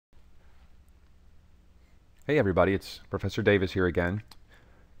Hey everybody, it's Professor Davis here again.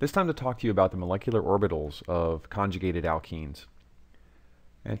 This time to talk to you about the molecular orbitals of conjugated alkenes.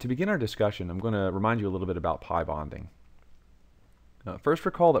 And to begin our discussion, I'm going to remind you a little bit about pi bonding. First,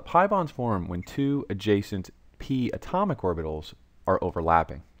 recall that pi bonds form when two adjacent p atomic orbitals are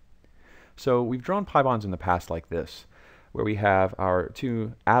overlapping. So we've drawn pi bonds in the past like this, where we have our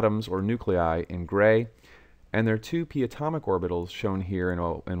two atoms or nuclei in gray, and their two p atomic orbitals shown here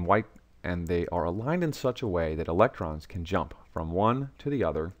in white, and they are aligned in such a way that electrons can jump from one to the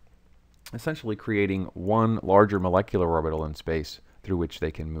other, essentially creating one larger molecular orbital in space through which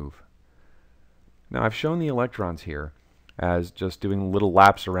they can move. Now I've shown the electrons here as just doing little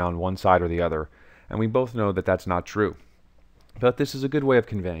laps around one side or the other, and we both know that that's not true. But this is a good way of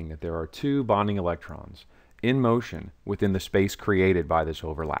conveying that there are two bonding electrons in motion within the space created by this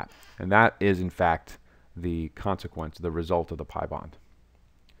overlap, and that is in fact the consequence, the result of the pi bond.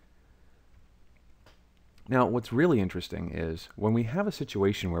 Now, what's really interesting is when we have a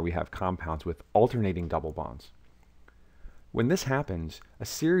situation where we have compounds with alternating double bonds. When this happens, a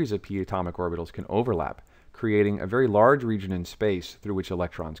series of p atomic orbitals can overlap, creating a very large region in space through which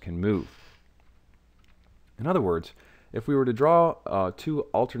electrons can move. In other words, if we were to draw two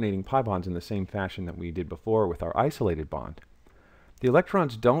alternating pi bonds in the same fashion that we did before with our isolated bond, the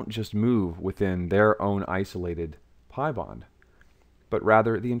electrons don't just move within their own isolated pi bond, but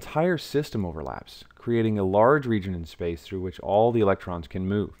rather the entire system overlaps, creating a large region in space through which all the electrons can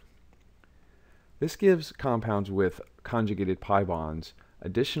move. This gives compounds with conjugated pi bonds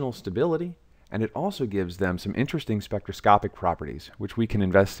additional stability, and it also gives them some interesting spectroscopic properties, which we can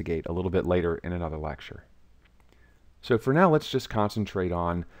investigate a little bit later in another lecture. So for now, let's just concentrate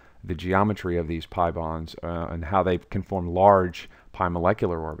on the geometry of these pi bonds and how they can form large pi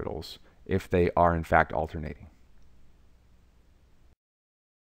molecular orbitals if they are in fact alternating.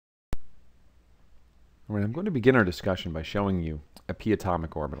 I'm going to begin our discussion by showing you a p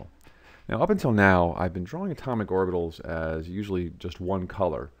atomic orbital. Now, up until now, I've been drawing atomic orbitals as usually just one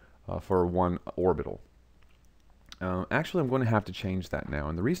color for one orbital. Actually, I'm going to have to change that now,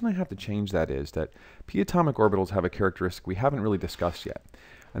 and the reason I have to change that is that p atomic orbitals have a characteristic we haven't really discussed yet,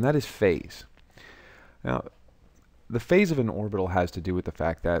 and that is phase. Now, the phase of an orbital has to do with the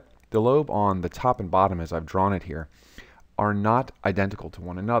fact that the lobe on the top and bottom, as I've drawn it here, are not identical to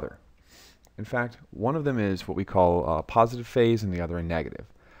one another. In fact, one of them is what we call a positive phase and the other a negative.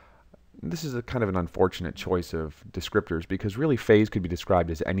 This is a kind of an unfortunate choice of descriptors because really phase could be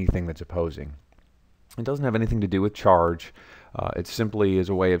described as anything that's opposing. It doesn't have anything to do with charge. It simply is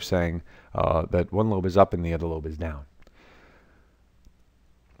a way of saying that one lobe is up and the other lobe is down.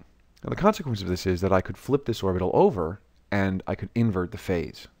 Now the consequence of this is that I could flip this orbital over and I could invert the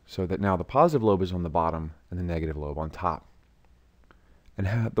phase so that now the positive lobe is on the bottom and the negative lobe on top.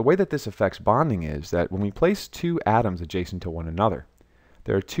 And the way that this affects bonding is that when we place two atoms adjacent to one another,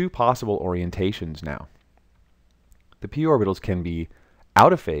 there are two possible orientations now. The p orbitals can be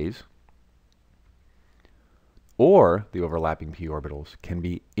out of phase, or the overlapping p orbitals can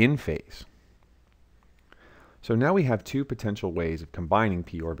be in phase. So now we have two potential ways of combining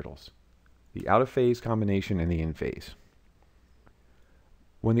p orbitals, the out of phase combination and the in phase.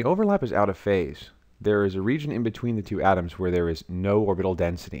 When the overlap is out of phase, there is a region in between the two atoms where there is no orbital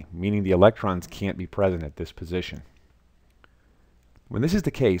density, meaning the electrons can't be present at this position. When this is the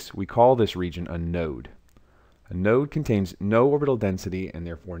case, we call this region a node. A node contains no orbital density and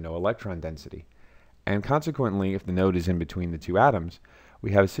therefore no electron density. And consequently, if the node is in between the two atoms, we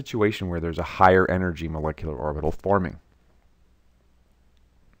have a situation where there's a higher energy molecular orbital forming.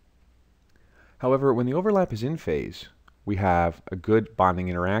 However, when the overlap is in phase, we have a good bonding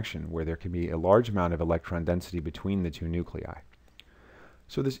interaction where there can be a large amount of electron density between the two nuclei.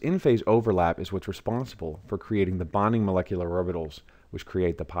 So this in-phase overlap is what's responsible for creating the bonding molecular orbitals which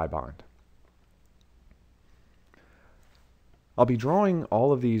create the pi bond. I'll be drawing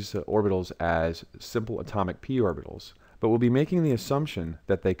all of these orbitals as simple atomic p orbitals, but we'll be making the assumption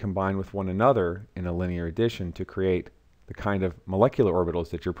that they combine with one another in a linear addition to create the kind of molecular orbitals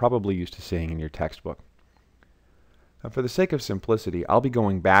that you're probably used to seeing in your textbook. Now, for the sake of simplicity, I'll be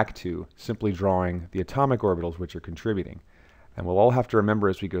going back to simply drawing the atomic orbitals which are contributing. And we'll all have to remember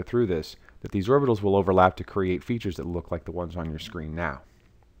as we go through this that these orbitals will overlap to create features that look like the ones on your screen now.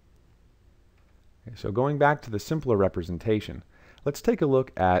 Okay, so going back to the simpler representation, let's take a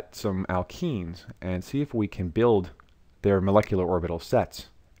look at some alkenes and see if we can build their molecular orbital sets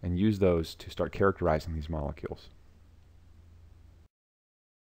and use those to start characterizing these molecules.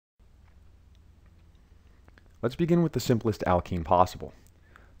 Let's begin with the simplest alkene possible,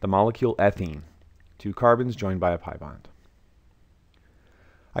 the molecule ethene, two carbons joined by a pi bond.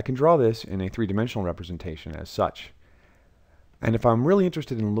 I can draw this in a three-dimensional representation as such. And if I'm really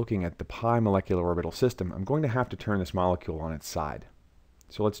interested in looking at the pi molecular orbital system, I'm going to have to turn this molecule on its side.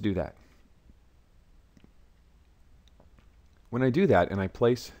 So let's do that. When I do that and I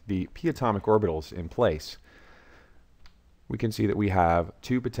place the p atomic orbitals in place, we can see that we have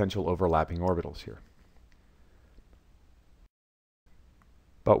two potential overlapping orbitals here.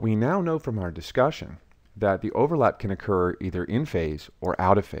 But we now know from our discussion that the overlap can occur either in phase or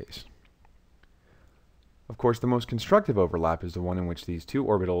out of phase. Of course, the most constructive overlap is the one in which these two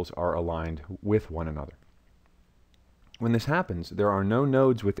orbitals are aligned with one another. When this happens, there are no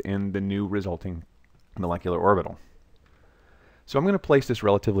nodes within the new resulting molecular orbital. So I'm going to place this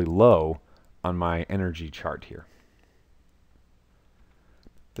relatively low on my energy chart here.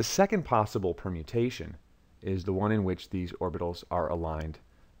 The second possible permutation is the one in which these orbitals are aligned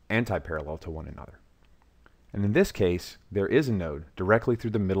anti-parallel to one another. And in this case, there is a node directly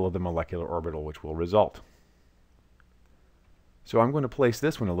through the middle of the molecular orbital which will result. So I'm going to place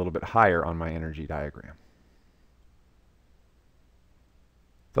this one a little bit higher on my energy diagram.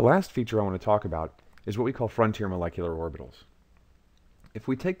 The last feature I want to talk about is what we call frontier molecular orbitals. If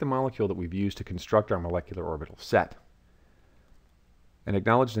we take the molecule that we've used to construct our molecular orbital set and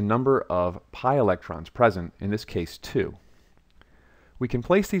acknowledge the number of pi electrons present, in this case 2, we can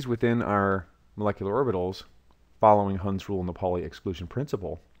place these within our molecular orbitals following Hund's rule and the Pauli exclusion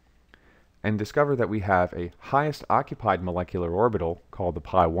principle and discover that we have a highest occupied molecular orbital called the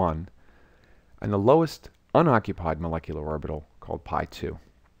pi 1 and the lowest unoccupied molecular orbital called pi 2.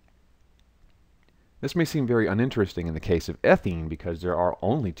 This may seem very uninteresting in the case of ethene because there are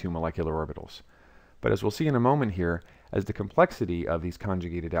only 2 molecular orbitals. But as we'll see in a moment here, as the complexity of these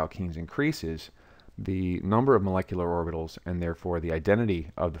conjugated alkenes increases, the number of molecular orbitals and therefore the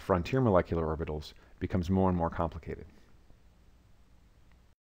identity of the frontier molecular orbitals becomes more and more complicated.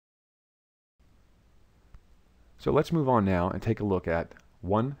 So let's move on now and take a look at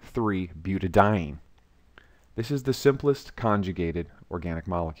 1,3-butadiene. This is the simplest conjugated organic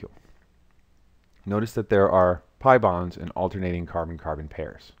molecule. Notice that there are pi bonds and alternating carbon-carbon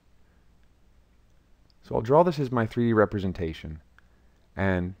pairs. So I'll draw this as my 3D representation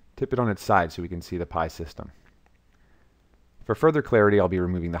and tip it on its side so we can see the pi system. For further clarity, I'll be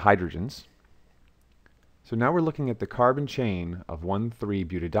removing the hydrogens. So now we're looking at the carbon chain of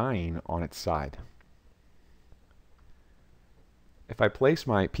 1,3-butadiene on its side. If I place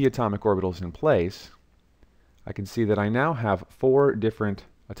my p atomic orbitals in place, I can see that I now have 4 different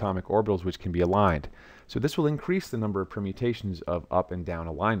atomic orbitals which can be aligned. So this will increase the number of permutations of up and down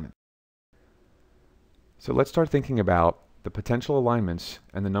alignment. So let's start thinking about the potential alignments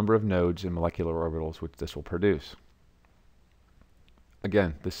and the number of nodes in molecular orbitals which this will produce.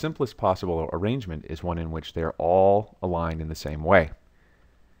 Again, the simplest possible arrangement is one in which they are all aligned in the same way.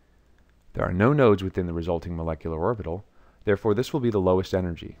 There are no nodes within the resulting molecular orbital, therefore this will be the lowest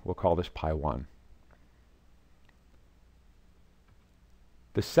energy. We'll call this pi 1.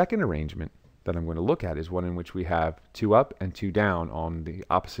 The second arrangement that I'm going to look at is one in which we have 2 up and 2 down on the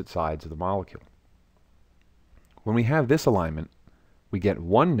opposite sides of the molecule. When we have this alignment, we get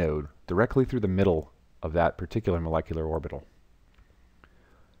 1 node directly through the middle of that particular molecular orbital.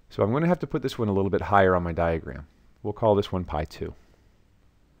 So I'm going to have to put this one a little bit higher on my diagram. We'll call this one pi 2.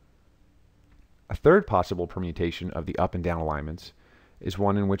 A third possible permutation of the up and down alignments is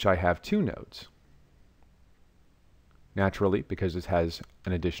one in which I have 2 nodes. Naturally, because this has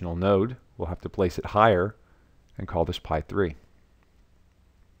an additional node, we'll have to place it higher and call this pi 3.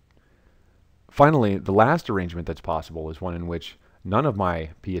 Finally, the last arrangement that's possible is one in which none of my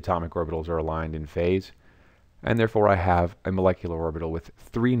p atomic orbitals are aligned in phase, and therefore I have a molecular orbital with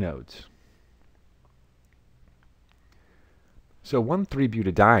 3 nodes. So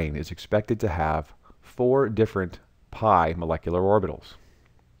 1,3-butadiene is expected to have 4 different pi molecular orbitals.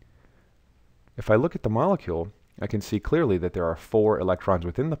 If I look at the molecule, I can see clearly that there are 4 electrons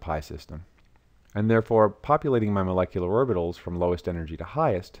within the pi system, and therefore populating my molecular orbitals from lowest energy to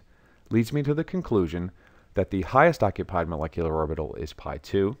highest leads me to the conclusion that the highest occupied molecular orbital is pi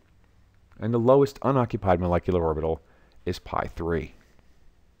 2, and the lowest unoccupied molecular orbital is pi 3.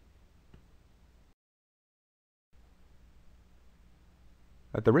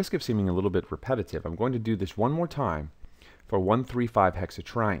 At the risk of seeming a little bit repetitive, I'm going to do this one more time for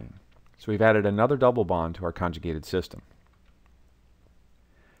 1,3,5-hexatriene. So we've added another double bond to our conjugated system.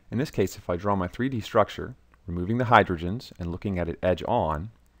 In this case, if I draw my 3D structure, removing the hydrogens and looking at it edge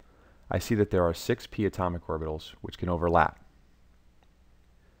on, I see that there are 6 p atomic orbitals which can overlap.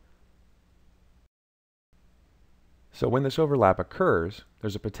 So when this overlap occurs,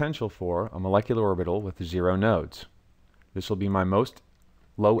 there's a potential for a molecular orbital with 0 nodes. This will be my most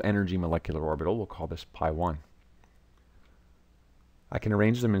low energy molecular orbital. We'll call this pi 1. I can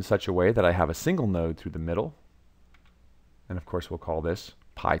arrange them in such a way that I have a single node through the middle, and of course we'll call this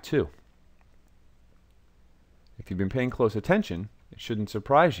pi 2. If you've been paying close attention, it shouldn't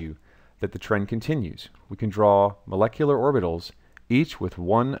surprise you that the trend continues. We can draw molecular orbitals, each with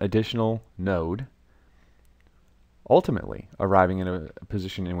one additional node, ultimately arriving in a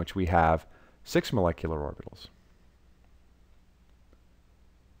position in which we have 6 molecular orbitals.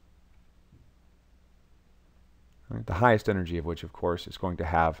 Right, the highest energy of which, of course, is going to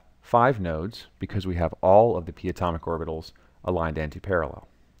have 5 nodes because we have all of the p atomic orbitals aligned antiparallel.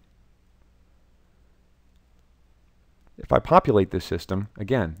 If I populate this system,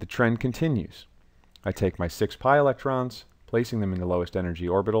 again, the trend continues. I take my 6 pi electrons, placing them in the lowest energy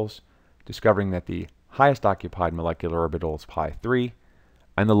orbitals, discovering that the highest occupied molecular orbital is pi 3,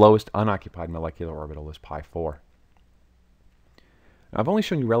 and the lowest unoccupied molecular orbital is pi 4. Now, I've only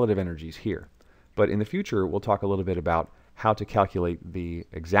shown you relative energies here, but in the future we'll talk a little bit about how to calculate the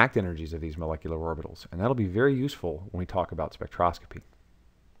exact energies of these molecular orbitals, and that'll be very useful when we talk about spectroscopy.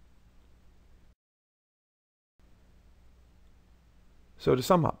 So to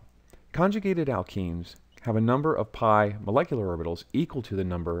sum up, conjugated alkenes have a number of pi molecular orbitals equal to the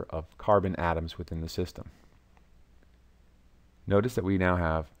number of carbon atoms within the system. Notice that we now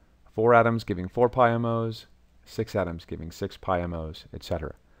have 4 atoms giving 4 pi MOs, 6 atoms giving 6 pi MOs,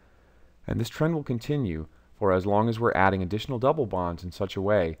 etc. And this trend will continue for as long as we're adding additional double bonds in such a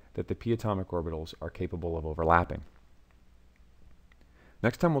way that the p atomic orbitals are capable of overlapping.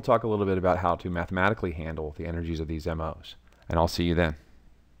 Next time we'll talk a little bit about how to mathematically handle the energies of these MOs, and I'll see you then.